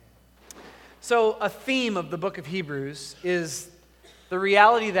So a theme of the book of Hebrews is the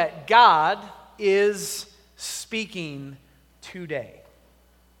reality that God is speaking today.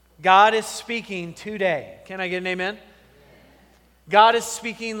 God is speaking today. Can I get an amen? God is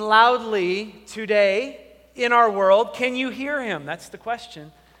speaking loudly today in our world. Can you hear him? That's the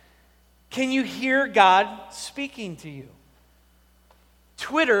question. Can you hear God speaking to you?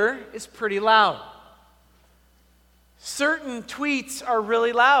 Twitter is pretty loud. Certain tweets are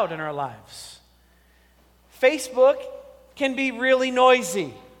really loud in our lives. Facebook can be really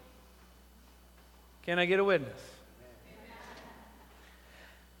noisy. Can I get a witness?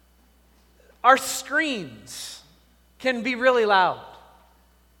 Our screens can be really loud.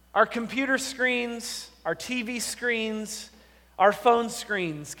 Our computer screens, our TV screens, our phone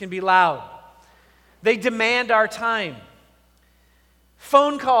screens can be loud. They demand our time.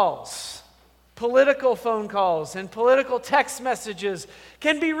 Phone calls, political phone calls, and political text messages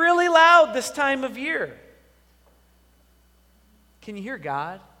can be really loud this time of year. Can you hear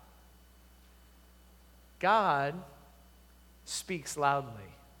God? God speaks loudly.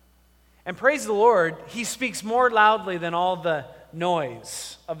 And praise the Lord, he speaks more loudly than all the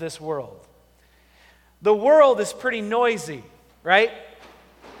noise of this world. The world is pretty noisy, right?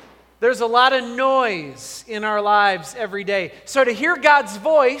 There's a lot of noise in our lives every day. So to hear God's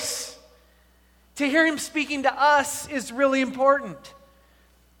voice, to hear him speaking to us is really important.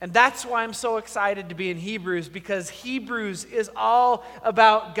 And that's why I'm so excited to be in Hebrews, because Hebrews is all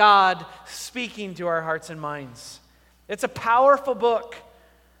about God speaking to our hearts and minds. It's a powerful book.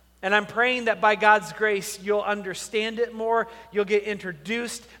 And I'm praying that by God's grace, you'll understand it more. You'll get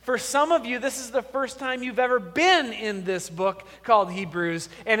introduced. For some of you, this is the first time you've ever been in this book called Hebrews.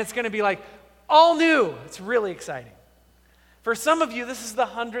 And it's going to be like all new. It's really exciting. For some of you, this is the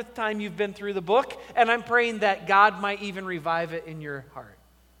 100th time you've been through the book. And I'm praying that God might even revive it in your heart.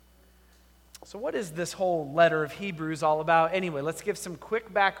 So what is this whole letter of Hebrews all about? Anyway, let's give some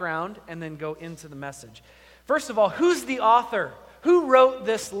quick background and then go into the message. First of all, who's the author? Who wrote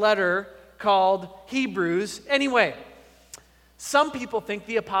this letter called Hebrews anyway? Some people think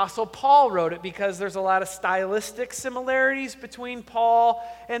the Apostle Paul wrote it because there's a lot of stylistic similarities between Paul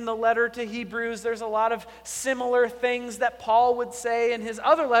and the letter to Hebrews. There's a lot of similar things that Paul would say in his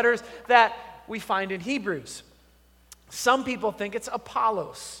other letters that we find in Hebrews. Some people think it's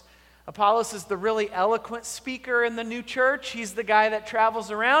Apollos. Apollos is the really eloquent speaker in the new church. He's the guy that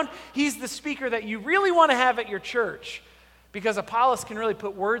travels around. He's the speaker that you really want to have at your church, because Apollos can really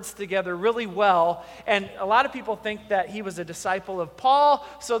put words together really well. And a lot of people think that he was a disciple of Paul,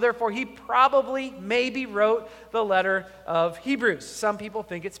 so therefore he probably maybe wrote the letter of Hebrews. Some people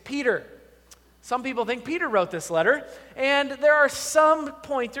think it's Peter. Some people think Peter wrote this letter. And there are some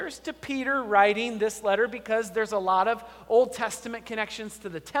pointers to Peter writing this letter because there's a lot of Old Testament connections to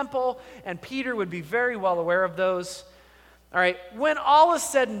the temple, and Peter would be very well aware of those. All right, when all is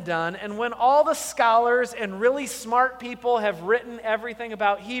said and done, and when all the scholars and really smart people have written everything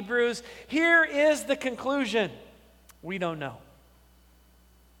about Hebrews, here is the conclusion. We don't know.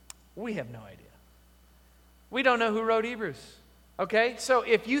 We have no idea. We don't know who wrote Hebrews. Okay, so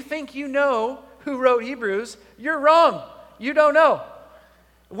if you think you know who wrote Hebrews, you're wrong. You don't know.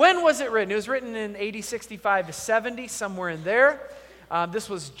 When was it written? It was written in AD 65 to 70, somewhere in there. This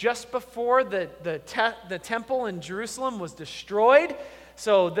was just before the temple in Jerusalem was destroyed.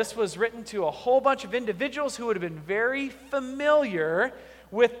 So this was written to a whole bunch of individuals who would have been very familiar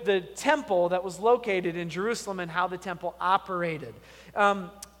with the temple that was located in Jerusalem and how the temple operated.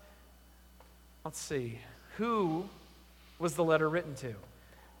 Let's see. Who was the letter written to?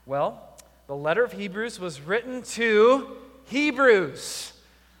 Well, the letter of Hebrews was written to Hebrews.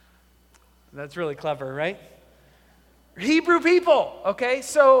 That's really clever, right? Hebrew people, okay?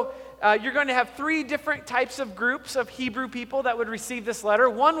 So you're going to have three different types of groups of Hebrew people that would receive this letter.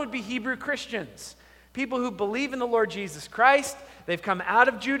 One would be Hebrew Christians, people who believe in the Lord Jesus Christ. They've come out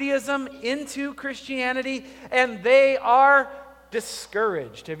of Judaism into Christianity, and they are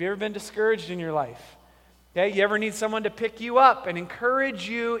discouraged. Have you ever been discouraged in your life? Okay, you ever need someone to pick you up and encourage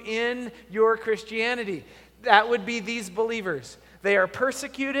you in your Christianity? That would be these believers. They are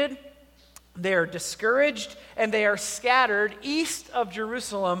persecuted, they are discouraged, and they are scattered east of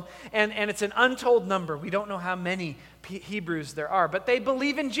Jerusalem, and it's an untold number. We don't know how many Hebrews there are, but they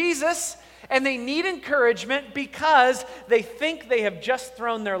believe in Jesus, and they need encouragement because they think they have just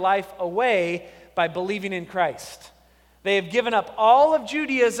thrown their life away by believing in Christ. They have given up all of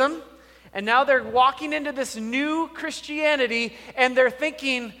Judaism, and now they're walking into this new Christianity, and they're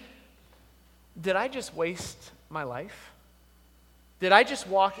thinking, did I just waste my life? Did I just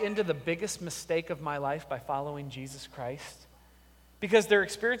walk into the biggest mistake of my life by following Jesus Christ? because they're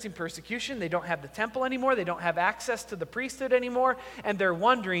experiencing persecution. They don't have the temple anymore. They don't have access to the priesthood anymore. And they're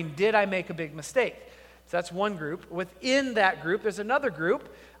wondering, did I make a big mistake? So that's one group. Within that group, there's another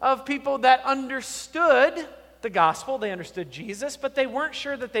group of people that understood the gospel. They understood Jesus, but they weren't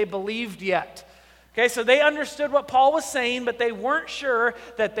sure that they believed yet. Okay, so they understood what Paul was saying, but they weren't sure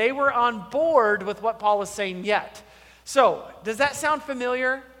that they were on board with what Paul was saying yet. So, does that sound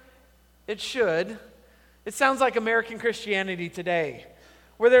familiar? It should. It sounds like American Christianity today,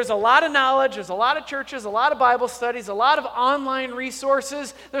 where there's a lot of knowledge, there's a lot of churches, a lot of Bible studies, a lot of online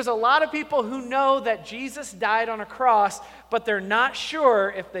resources. There's a lot of people who know that Jesus died on a cross, but they're not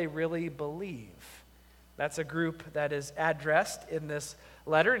sure if they really believe. That's a group that is addressed in this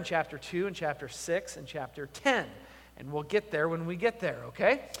letter in chapter 2 and chapter 6 and chapter 10. And we'll get there when we get there,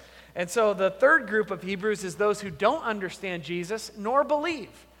 okay? And so the third group of Hebrews is those who don't understand Jesus nor believe.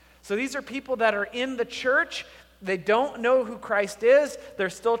 So these are people that are in the church. They don't know who Christ is. They're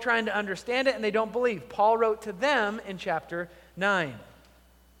still trying to understand it, and they don't believe. Paul wrote to them in chapter 9.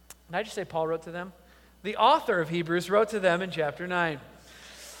 Did I just say Paul wrote to them? The author of Hebrews wrote to them in chapter 9.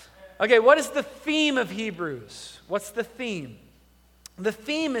 Okay, what is the theme of Hebrews? What's the theme? The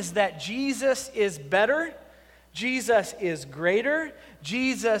theme is that Jesus is better, Jesus is greater,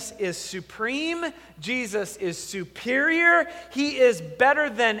 Jesus is supreme, Jesus is superior, He is better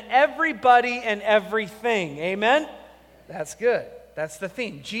than everybody and everything. Amen? That's good. That's the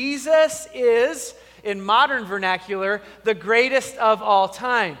theme. Jesus is, in modern vernacular, the greatest of all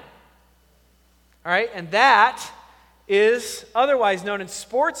time. All right, and that is otherwise known in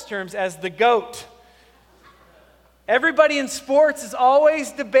sports terms as the GOAT. Everybody in sports is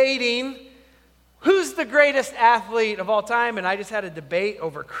always debating who's the greatest athlete of all time. And I just had a debate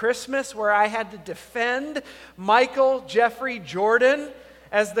over Christmas where I had to defend Michael Jeffrey Jordan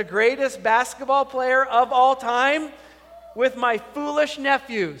as the greatest basketball player of all time with my foolish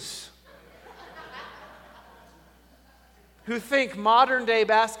nephews who think modern day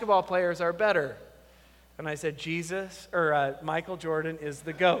basketball players are better. And I said, Michael Jordan is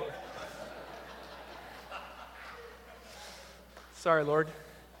the GOAT. Sorry, Lord.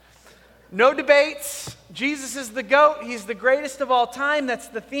 No debates. Jesus is the GOAT. He's the greatest of all time. That's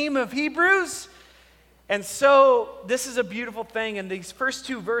the theme of Hebrews. And so this is a beautiful thing. In these first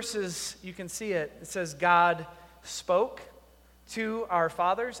two verses, you can see it. It says, God spoke to our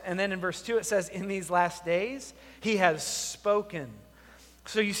fathers. And then in verse 2, it says, in these last days, He has spoken.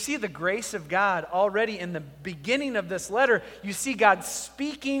 So you see the grace of God already in the beginning of this letter. You see God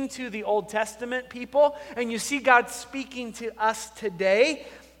speaking to the Old Testament people, and you see God speaking to us today.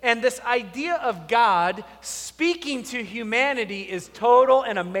 And this idea of God speaking to humanity is total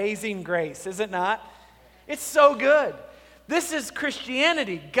and amazing grace, is it not? It's so good. This is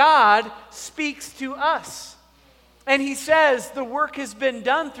Christianity. God speaks to us. And He says, the work has been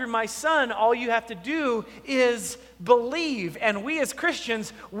done through my Son. All you have to do is believe. And we as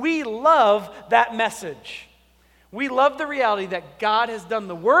Christians, we love that message. We love the reality that God has done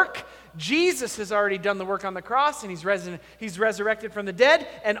the work. Jesus has already done the work on the cross, and He's resurrected from the dead.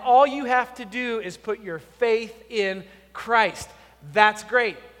 And all you have to do is put your faith in Christ. That's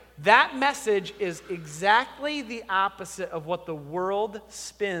great. That message is exactly the opposite of what the world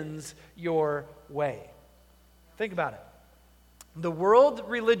spins your way. Think about it. The world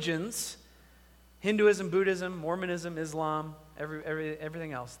religions, Hinduism, Buddhism, Mormonism, Islam,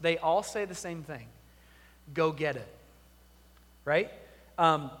 everything else, they all say the same thing. Go get it. Right?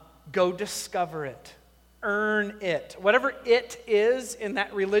 Go discover it. Earn it. Whatever it is in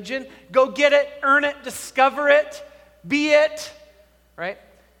that religion, go get it, earn it, discover it, be it. Right?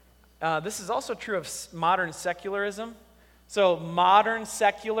 This is also true of modern secularism. So modern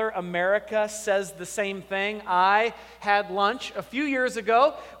secular America says the same thing. I had lunch a few years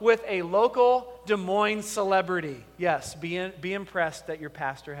ago with a local Des Moines celebrity. Yes, be impressed that your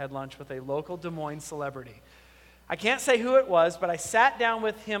pastor had lunch with a local Des Moines celebrity. I can't say who it was, but I sat down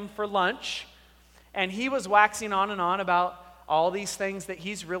with him for lunch, and he was waxing on and on about all these things that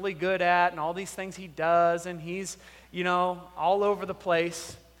he's really good at and all these things he does, and he's, all over the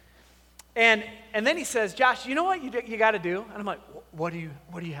place. And then he says, Josh, you know what you got to do? And I'm like, what do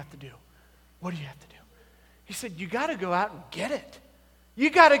you have to do? What do you have to do? He said, you got to go out and get it. You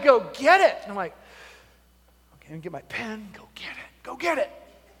got to go get it. And I'm like, okay, let me get my pen. Go get it. Go get it.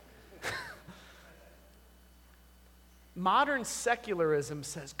 Modern secularism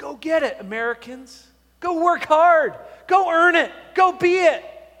says, go get it, Americans. Go work hard. Go earn it. Go be it.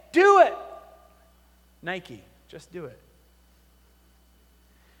 Do it. Nike, just do it.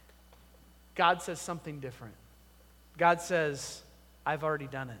 God says something different. God says, I've already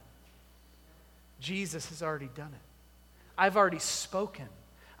done it. Jesus has already done it. I've already spoken.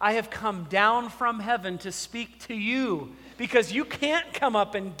 I have come down from heaven to speak to you because you can't come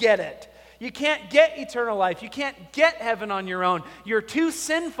up and get it. You can't get eternal life. You can't get heaven on your own. You're too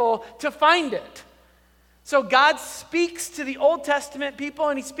sinful to find it. So God speaks to the Old Testament people,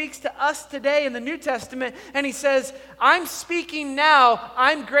 and he speaks to us today in the New Testament, and he says, I'm speaking now.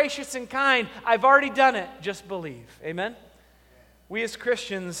 I'm gracious and kind. I've already done it. Just believe. Amen? We as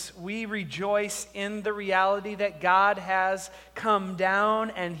Christians, we rejoice in the reality that God has come down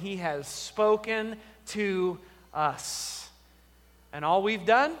and he has spoken to us. And all we've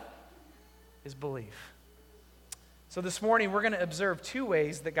done is believe. So this morning, we're going to observe two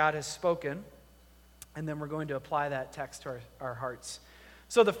ways that God has spoken, and then we're going to apply that text to our hearts.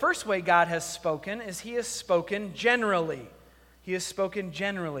 So the first way God has spoken is he has spoken generally. He has spoken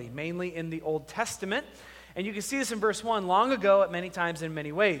generally, mainly in the Old Testament. And you can see this in verse 1, long ago, at many times, in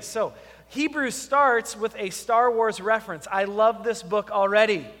many ways. So Hebrews starts with a Star Wars reference. I love this book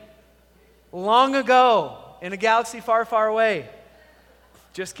already. Long ago, in a galaxy far, far away.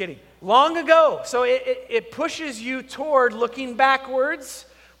 Just kidding. Long ago. So it pushes you toward looking backwards.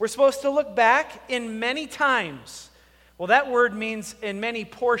 We're supposed to look back in many times. Well, that word means in many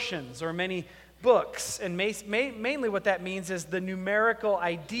portions or many books. And mainly what that means is the numerical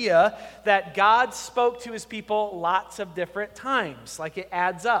idea that God spoke to his people lots of different times. Like it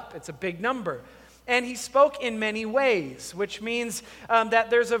adds up. It's a big number. And he spoke in many ways, which means that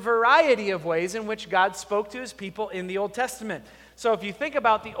there's a variety of ways in which God spoke to his people in the Old Testament. So if you think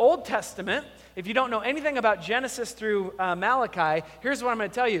about the Old Testament, if you don't know anything about Genesis through Malachi, here's what I'm going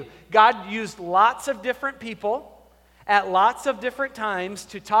to tell you. God used lots of different people at lots of different times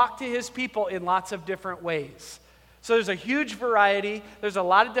to talk to his people in lots of different ways. So there's a huge variety. There's a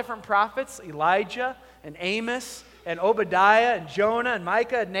lot of different prophets, Elijah and Amos and Obadiah and Jonah and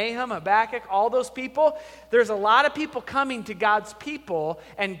Micah and Nahum, Habakkuk, all those people. There's a lot of people coming to God's people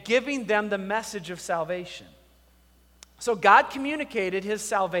and giving them the message of salvation. So God communicated his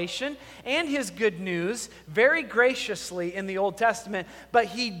salvation and his good news very graciously in the Old Testament, but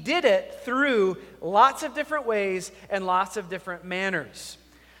he did it through lots of different ways and lots of different manners.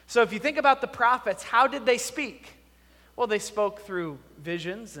 So if you think about the prophets, how did they speak? Well, they spoke through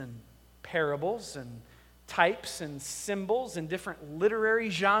visions and parables and types and symbols and different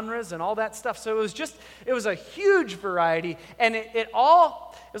literary genres and all that stuff. So it was a huge variety, and it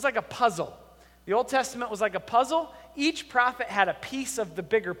was like a puzzle. The Old Testament was like a puzzle. Each prophet had a piece of the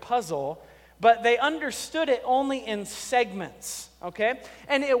bigger puzzle, but they understood it only in segments, okay?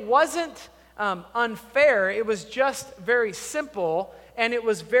 And it wasn't unfair. It was just very simple, and it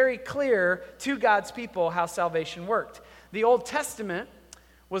was very clear to God's people how salvation worked. The Old Testament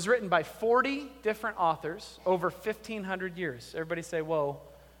was written by 40 different authors over 1,500 years. Everybody say, whoa,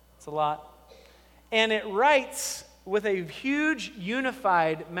 it's a lot. And it writes with a huge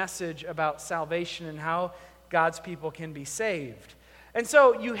unified message about salvation and how God's people can be saved. And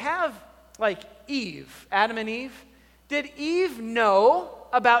so you have like Eve, Adam and Eve. Did Eve know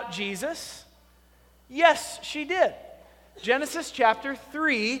about Jesus? Yes, she did. Genesis chapter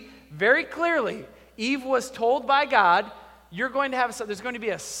 3, very clearly, Eve was told by God, there's going to be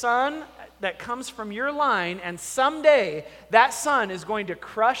a son that comes from your line, and someday that son is going to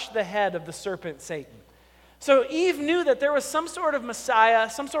crush the head of the serpent Satan. So Eve knew that there was some sort of Messiah,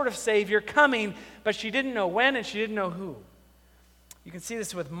 some sort of Savior coming, but she didn't know when and she didn't know who. You can see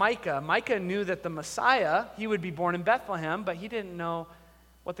this with Micah. Micah knew that the Messiah, he would be born in Bethlehem, but he didn't know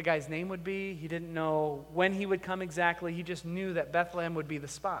what the guy's name would be. He didn't know when he would come exactly. He just knew that Bethlehem would be the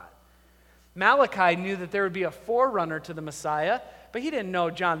spot. Malachi knew that there would be a forerunner to the Messiah, but he didn't know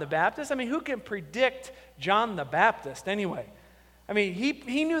John the Baptist. I mean, who can predict John the Baptist anyway? I mean,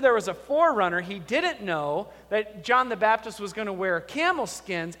 he knew there was a forerunner. He didn't know that John the Baptist was going to wear camel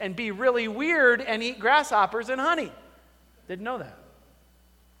skins and be really weird and eat grasshoppers and honey. Didn't know that.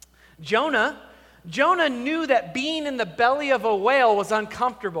 Jonah knew that being in the belly of a whale was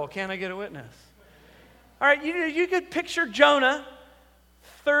uncomfortable. Can I get a witness? All right, you could picture Jonah,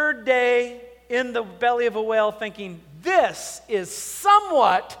 third day in the belly of a whale, thinking, this is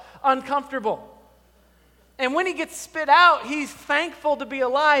somewhat uncomfortable. And when he gets spit out, he's thankful to be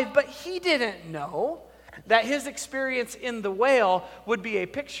alive, but he didn't know that his experience in the whale would be a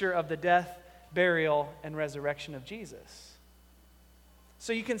picture of the death, burial, and resurrection of Jesus.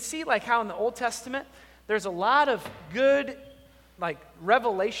 So you can see like how in the Old Testament, there's a lot of good like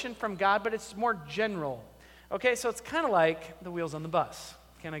revelation from God, but it's more general. Okay, so it's kind of like the wheels on the bus.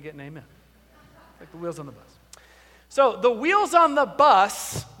 Can I get an amen? Like the wheels on the bus. So the wheels on the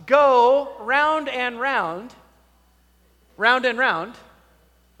bus go round and round, round and round,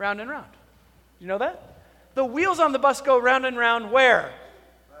 round and round. You know that? The wheels on the bus go round and round where?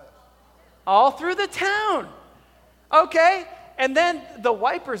 All through the town. Okay? And then the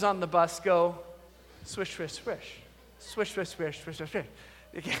wipers on the bus go swish, swish, swish. Swish, swish, swish, swish, swish, swish.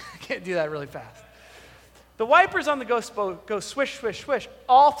 You can't do that really fast. The wipers on the go swish, swish, swish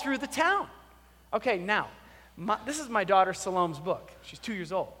all through the town. Okay, now, this is my daughter Salome's book. She's 2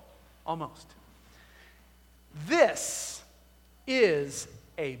 years old, almost. This is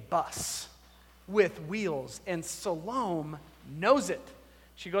a bus with wheels, and Salome knows it.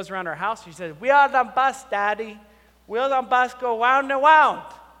 She goes around her house, she says, "Wheels on bus, Daddy. Wheels on bus go wound and wound."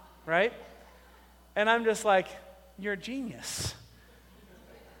 Right? And I'm just like, you're a genius.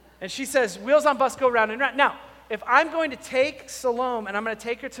 And she says, "Wheels on bus go round and round." Now, if I'm going to take Salome and I'm going to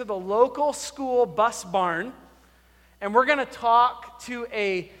take her to the local school bus barn, and we're going to talk to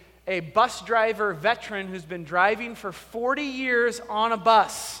a bus driver veteran who's been driving for 40 years on a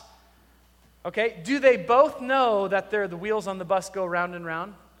bus, okay, do they both know that the wheels on the bus go round and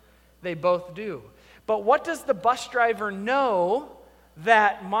round? They both do. But what does the bus driver know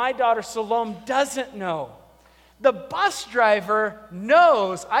that my daughter Salome doesn't know? The bus driver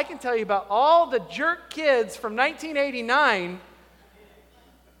knows, I can tell you about all the jerk kids from 1989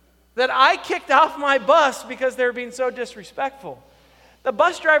 that I kicked off my bus because they were being so disrespectful. The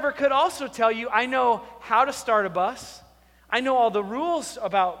bus driver could also tell you, I know how to start a bus. I know all the rules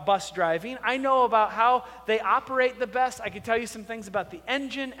about bus driving. I know about how they operate the best. I can tell you some things about the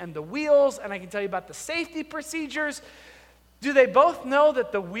engine and the wheels, and I can tell you about the safety procedures. Do they both know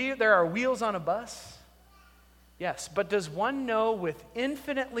that there are wheels on a bus? Yes, but does one know with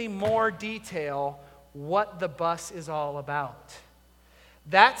infinitely more detail what the bus is all about?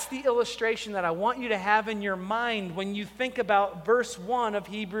 That's the illustration that I want you to have in your mind when you think about verse 1 of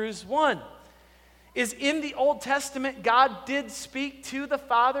Hebrews 1. Is in the Old Testament, God did speak to the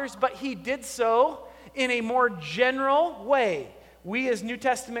fathers, but he did so in a more general way. We as New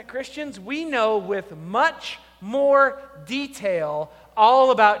Testament Christians, we know with much more detail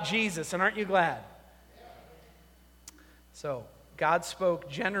all about Jesus, and aren't you glad? So, God spoke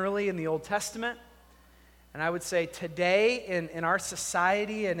generally in the Old Testament, and I would say today in our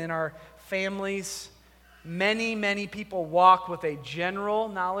society and in our families, many, many people walk with a general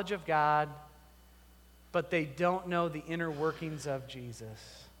knowledge of God, but they don't know the inner workings of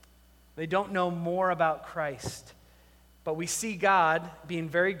Jesus. They don't know more about Christ. But we see God being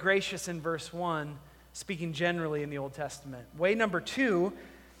very gracious in verse 1, speaking generally in the Old Testament. Way number 2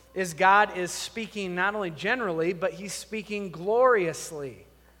 is God is speaking not only generally, but he's speaking gloriously.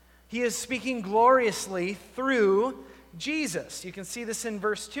 He is speaking gloriously through Jesus. You can see this in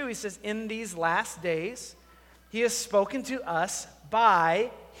verse 2. He says, "In these last days, he has spoken to us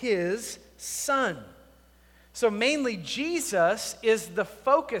by his Son." So mainly Jesus is the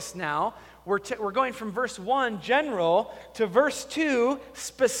focus now. We're going from verse 1, general, to verse 2,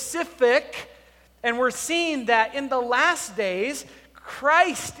 specific. And we're seeing that in the last days,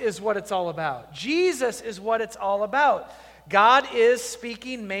 Christ is what it's all about. Jesus is what it's all about. God is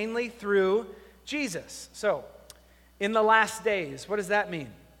speaking mainly through Jesus. So, in the last days, what does that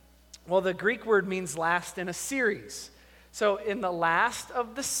mean? Well, the Greek word means last in a series. So, in the last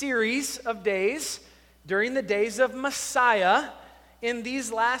of the series of days, during the days of Messiah, in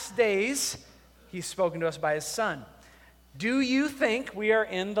these last days, he's spoken to us by his Son. Do you think we are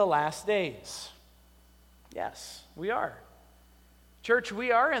in the last days? Yes, we are. Church,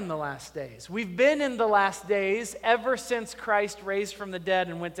 we are in the last days. We've been in the last days ever since Christ raised from the dead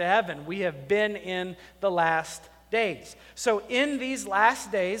and went to heaven. We have been in the last days. So in these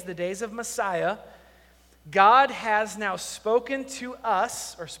last days, the days of Messiah, God has now spoken to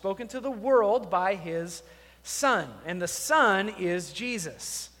us, or spoken to the world by his Son. And the Son is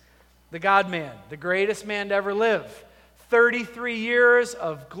Jesus, the God-man, the greatest man to ever live. 33 years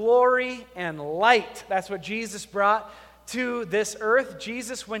of glory and light. That's what Jesus brought to this earth.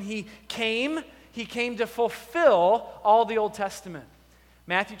 Jesus, when he came to fulfill all the Old Testament.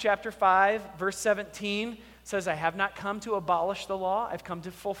 Matthew chapter 5, verse 17 says, "I have not come to abolish the law, I've come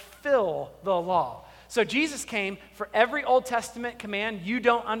to fulfill the law." So Jesus came for every Old Testament command you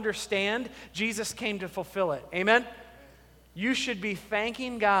don't understand. Jesus came to fulfill it. Amen? You should be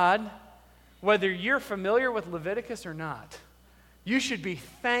thanking God whether you're familiar with Leviticus or not. You should be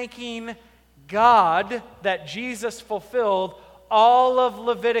thanking God that Jesus fulfilled all of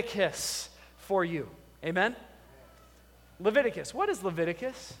Leviticus for you. Amen? Leviticus. What is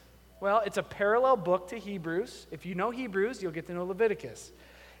Leviticus? Well, it's a parallel book to Hebrews. If you know Hebrews, you'll get to know Leviticus.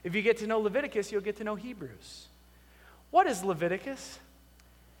 If you get to know Leviticus, you'll get to know Hebrews. What is Leviticus?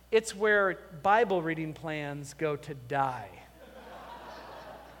 It's where Bible reading plans go to die.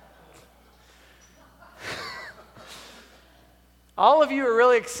 All of you are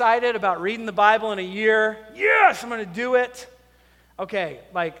really excited about reading the Bible in a year. Yes, I'm going to do it. Okay,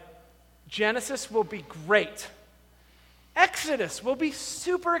 like Genesis will be great. Exodus will be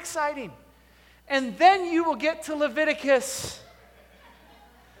super exciting. And then you will get to Leviticus,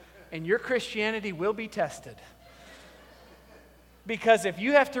 and your Christianity will be tested. Because if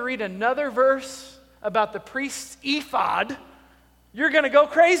you have to read another verse about the priest's ephod, you're going to go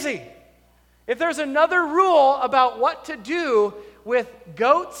crazy. If there's another rule about what to do with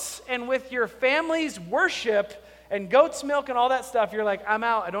goats and with your family's worship and goat's milk and all that stuff, you're like, I'm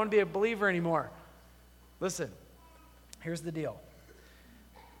out. I don't want to be a believer anymore. Listen, here's the deal.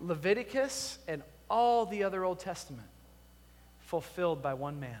 Leviticus and all the other Old Testament fulfilled by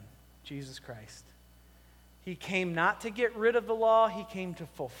one man, Jesus Christ. He came not to get rid of the law. He came to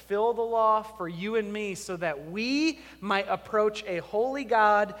fulfill the law for you and me so that we might approach a holy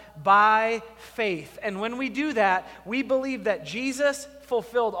God by faith. And when we do that, we believe that Jesus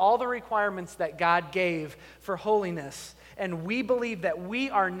fulfilled all the requirements that God gave for holiness. And we believe that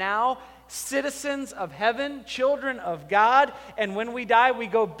we are now citizens of heaven, children of God. And when we die, we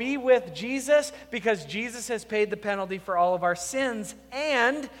go be with Jesus because Jesus has paid the penalty for all of our sins.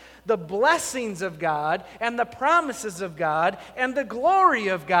 And the blessings of God and the promises of God and the glory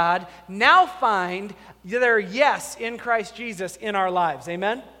of God now find their yes in Christ Jesus in our lives.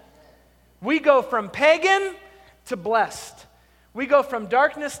 Amen? We go from pagan to blessed. We go from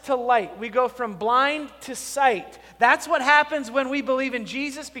darkness to light. We go from blind to sight. That's what happens when we believe in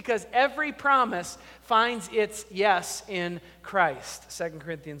Jesus because every promise finds its yes in Christ. 2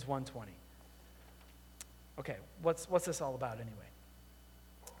 Corinthians 1:20. Okay, what's this all about anyway?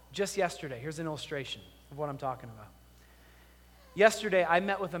 Just yesterday, here's an illustration of what I'm talking about. Yesterday, I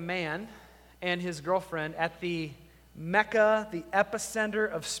met with a man and his girlfriend at the Mecca, the epicenter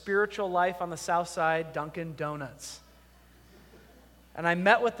of spiritual life on the south side, Dunkin' Donuts. And I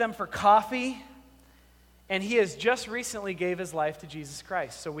met with them for coffee, and he has just recently gave his life to Jesus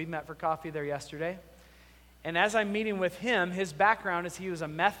Christ. So we met for coffee there yesterday. And as I'm meeting with him, his background is he was a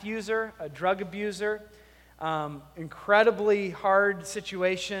meth user, a drug abuser, incredibly hard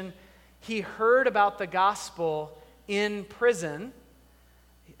situation. He heard about the gospel in prison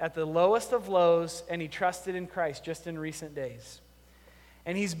at the lowest of lows, and he trusted in Christ just in recent days.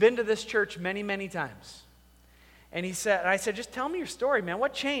 And he's been to this church many, many times. And I said, just tell me your story, man.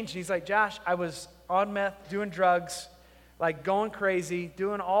 What changed? And he's like, Josh, I was on meth, doing drugs, like going crazy,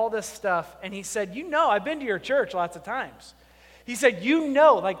 doing all this stuff. And he said, I've been to your church lots of times. He said,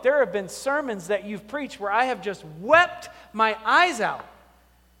 like there have been sermons that you've preached where I have just wept my eyes out.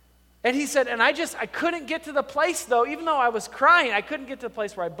 And he said, and I couldn't get to the place though, even though I was crying, I couldn't get to the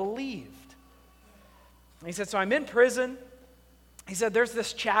place where I believed. And he said, so I'm in prison. He said, there's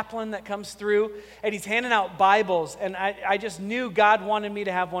this chaplain that comes through and he's handing out Bibles. And I just knew God wanted me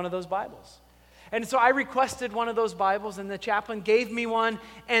to have one of those Bibles. And so I requested one of those Bibles, and the chaplain gave me one.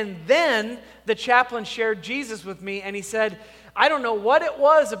 And then the chaplain shared Jesus with me, and he said, I don't know what it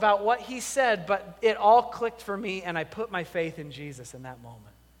was about what he said, but it all clicked for me, and I put my faith in Jesus in that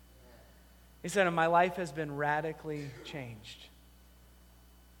moment. He said, and my life has been radically changed.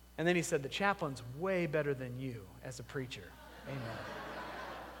 And then he said, the chaplain's way better than you as a preacher. Amen.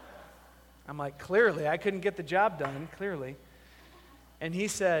 I'm like, clearly, I couldn't get the job done, clearly. And he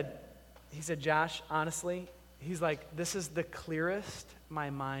said, Josh, honestly, he's like, this is the clearest my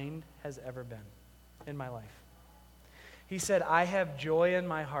mind has ever been in my life. He said, I have joy in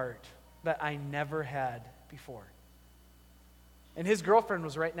my heart that I never had before. And his girlfriend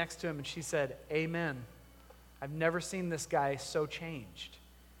was right next to him, and she said, amen. I've never seen this guy so changed.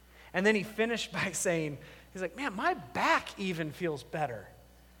 And then he finished by saying, he's like, man, my back even feels better.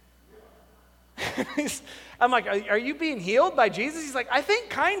 I'm like, are you being healed by Jesus? He's like, I think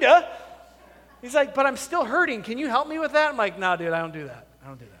kinda. He's like, but I'm still hurting. Can you help me with that? I'm like, no, dude, I don't do that.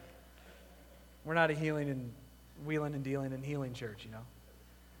 We're not a healing and wheeling and dealing and healing church, you know.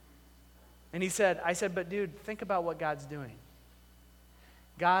 And I said, but dude, think about what God's doing.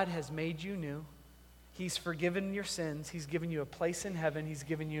 God has made you new. He's forgiven your sins. He's given you a place in heaven. He's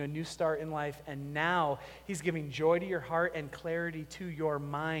given you a new start in life. And now he's giving joy to your heart and clarity to your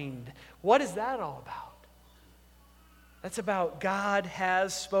mind. What is that all about? That's about God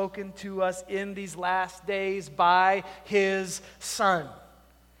has spoken to us in these last days by his Son.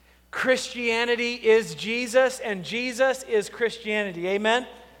 Christianity is Jesus, and Jesus is Christianity. Amen?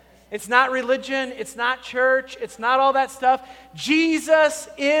 It's not religion. It's not church. It's not all that stuff. Jesus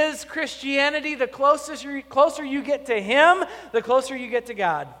is Christianity. The closer you get to him, the closer you get to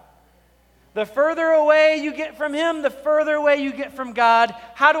God. The further away you get from him, the further away you get from God.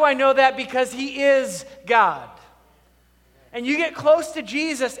 How do I know that? Because he is God. And you get close to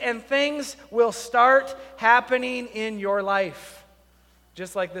Jesus, and things will start happening in your life.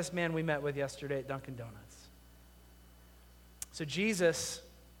 Just like this man we met with yesterday at Dunkin' Donuts. So Jesus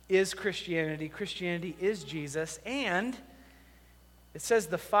is Christianity. Christianity is Jesus. And it says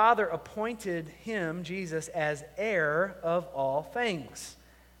the Father appointed him, Jesus, as heir of all things,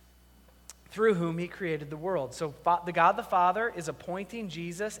 through whom he created the world. So the God the Father is appointing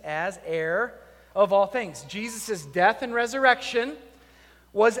Jesus as heir of all things. Jesus' death and resurrection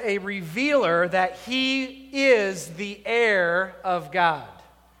was a revealer that he is the heir of God.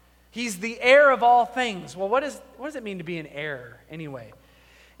 He's the heir of all things. Well, what does it mean to be an heir anyway?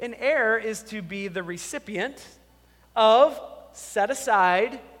 An heir is to be the recipient of set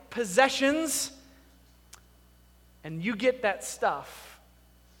aside possessions, and you get that stuff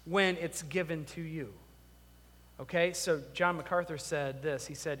when it's given to you. Okay, so John MacArthur said this.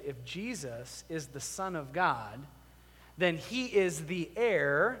 He said, if Jesus is the Son of God, then he is the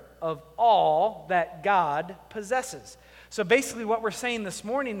heir of all that God possesses. So basically what we're saying this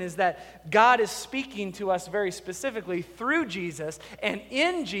morning is that God is speaking to us very specifically through Jesus, and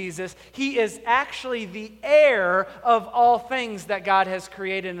in Jesus, he is actually the heir of all things that God has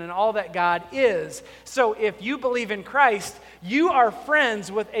created and all that God is. So if you believe in Christ, you are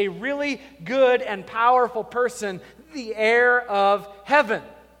friends with a really good and powerful person, the heir of heaven.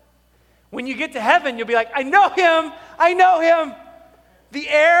 When you get to heaven, you'll be like, I know him, I know him. The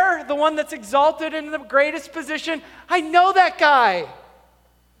heir, the one that's exalted in the greatest position, I know that guy.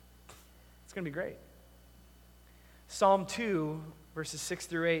 It's going to be great. Psalm 2, verses 6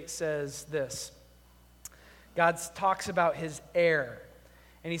 through 8 says this. God talks about his heir.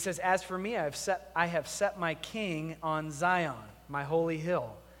 And he says, as for me, I have set my king on Zion, my holy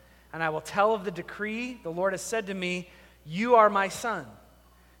hill. And I will tell of the decree. The Lord has said to me, you are my son.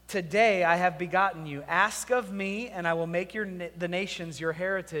 Today I have begotten you. Ask of me, and I will make the nations your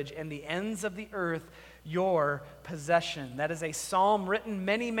heritage, and the ends of the earth your possession. That is a psalm written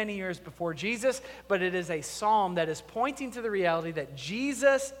many, many years before Jesus, but it is a psalm that is pointing to the reality that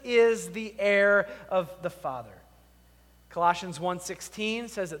Jesus is the heir of the Father. Colossians 1:16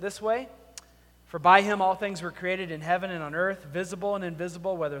 says it this way, for by him all things were created in heaven and on earth, visible and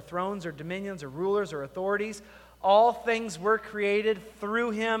invisible, whether thrones or dominions or rulers or authorities. All things were created through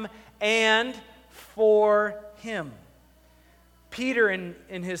him and for him. Peter,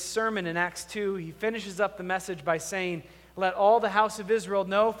 in his sermon in Acts 2, he finishes up the message by saying, let all the house of Israel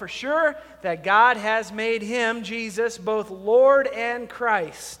know for sure that God has made him, Jesus, both Lord and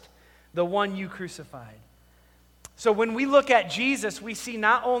Christ, the one you crucified. So when we look at Jesus, we see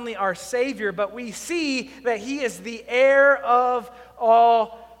not only our Savior, but we see that he is the heir of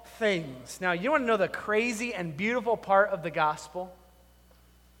all things. Now, you want to know the crazy and beautiful part of the gospel?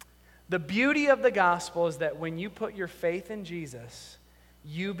 The beauty of the gospel is that when you put your faith in Jesus,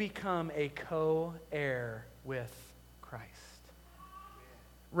 you become a co-heir with Christ.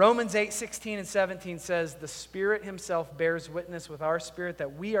 Romans 8:16 and 17 says, the Spirit himself bears witness with our spirit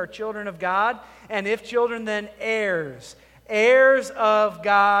that we are children of God, and if children, then heirs, heirs of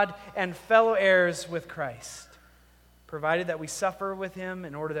God and fellow heirs with Christ, provided that we suffer with him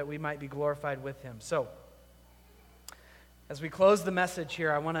in order that we might be glorified with him. So, as we close the message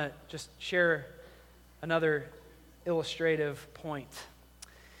here, I want to just share another illustrative point.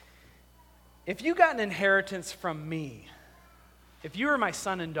 If you got an inheritance from me, if you were my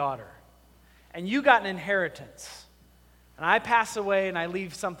son and daughter, and you got an inheritance, and I pass away and I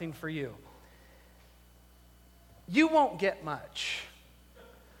leave something for you, you won't get much.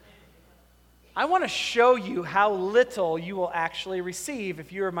 I want to show you how little you will actually receive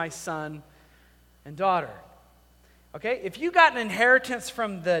if you are my son and daughter. Okay? If you got an inheritance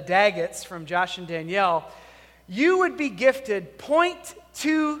from the Daggetts, from Josh and Danielle, you would be gifted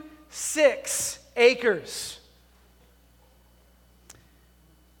 0.26 acres.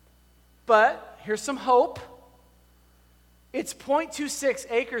 But here's some hope. It's 0.26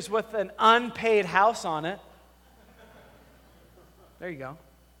 acres with an unpaid house on it. There you go.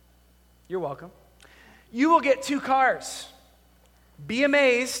 You're welcome. You will get 2 cars. Be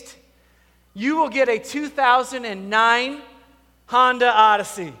amazed. You will get a 2009 Honda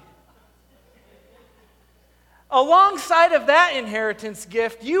Odyssey. Alongside of that inheritance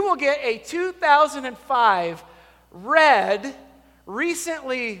gift, you will get a 2005 red,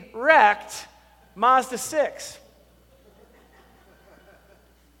 recently wrecked Mazda 6.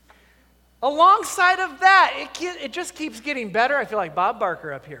 Alongside of that, it just keeps getting better. I feel like Bob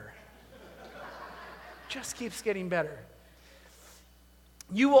Barker up here. Just keeps getting better.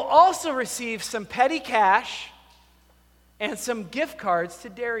 You will also receive some petty cash and some gift cards to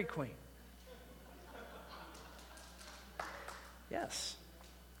Dairy Queen. Yes.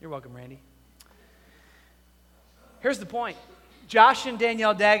 You're welcome, Randy. Here's the point. Josh and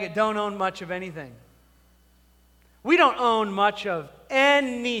Danielle Daggett don't own much of anything. We don't own much of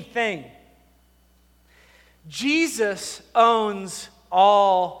anything. Jesus owns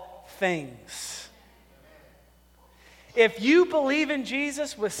all things. If you believe in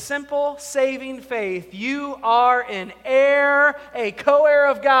Jesus with simple, saving faith, you are an heir, a co-heir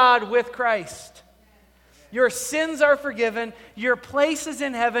of God with Christ. Your sins are forgiven. Your place is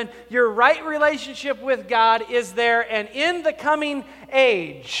in heaven. Your right relationship with God is there. And in the coming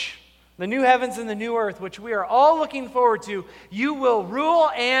age, the new heavens and the new earth, which we are all looking forward to, you will rule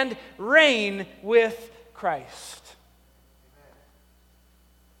and reign with Christ.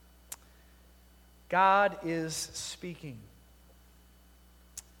 God is speaking.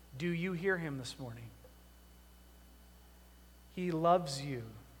 Do you hear him this morning? He loves you.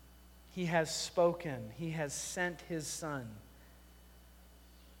 He has spoken. He has sent his Son.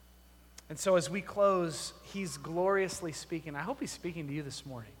 And so as we close, he's gloriously speaking. I hope he's speaking to you this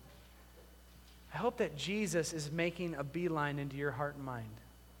morning. I hope that Jesus is making a beeline into your heart and mind.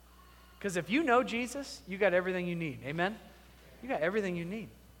 Because if you know Jesus, you got everything you need. Amen? You got everything you need.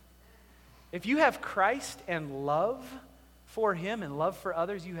 If you have Christ and love for him and love for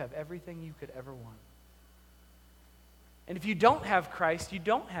others, you have everything you could ever want. And if you don't have Christ, you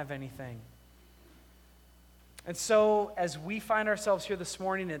don't have anything. And so, as we find ourselves here this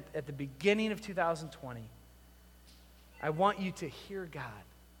morning at the beginning of 2020, I want you to hear God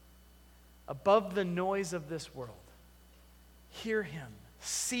above the noise of this world. Hear him,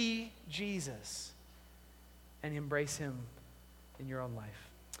 see Jesus, and embrace him in your own life.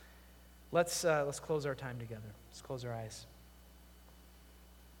 Let's close our time together. Let's close our eyes.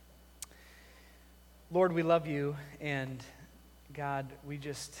 Lord, we love you, and God, we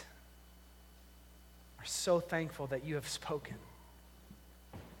just are so thankful that you have spoken.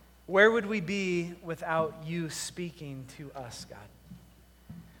 Where would we be without you speaking to us, God?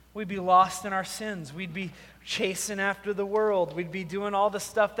 We'd be lost in our sins. We'd be chasing after the world. We'd be doing all the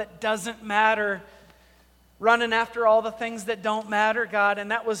stuff that doesn't matter, running after all the things that don't matter, God.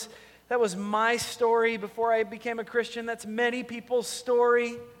 And that was my story before I became a Christian. That's many people's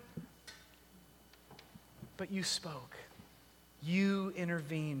story. But you spoke. You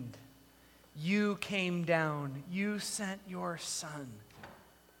intervened. You came down. You sent your Son.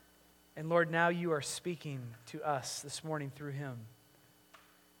 And Lord, now you are speaking to us this morning through him.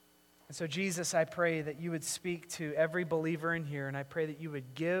 And so, Jesus, I pray that you would speak to every believer in here, and I pray that you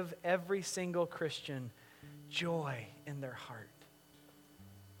would give every single Christian joy in their heart.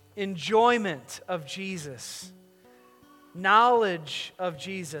 Enjoyment of Jesus. Knowledge of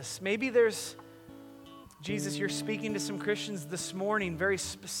Jesus. Maybe there's, Jesus, you're speaking to some Christians this morning very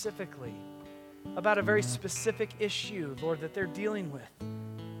specifically about a very specific issue, Lord, that they're dealing with.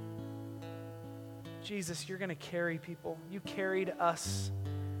 Jesus, you're going to carry people. You carried us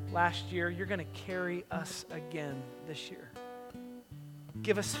last year. You're going to carry us again this year.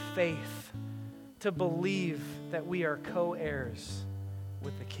 Give us faith to believe that we are co-heirs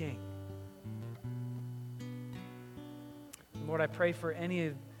with the King. Lord, I pray for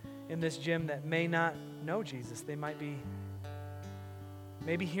any in this gym that may not know Jesus. They might be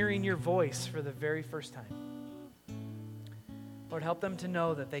maybe hearing your voice for the very first time. Lord, help them to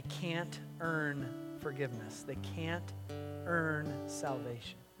know that they can't earn forgiveness. They can't earn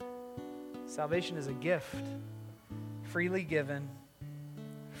salvation. Salvation is a gift, freely given,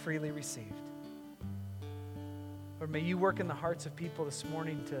 freely received. Lord, may you work in the hearts of people this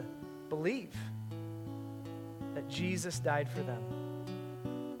morning to believe that Jesus died for them,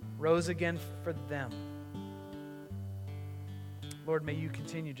 rose again for them. Lord, may you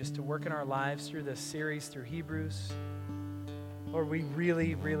continue just to work in our lives through this series, through Hebrews. Lord, we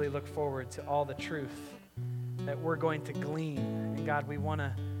really, really look forward to all the truth that we're going to glean. And God, we want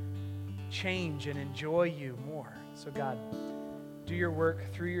to change and enjoy you more. So God, do your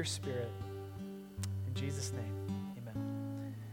work through your Spirit. In Jesus' name.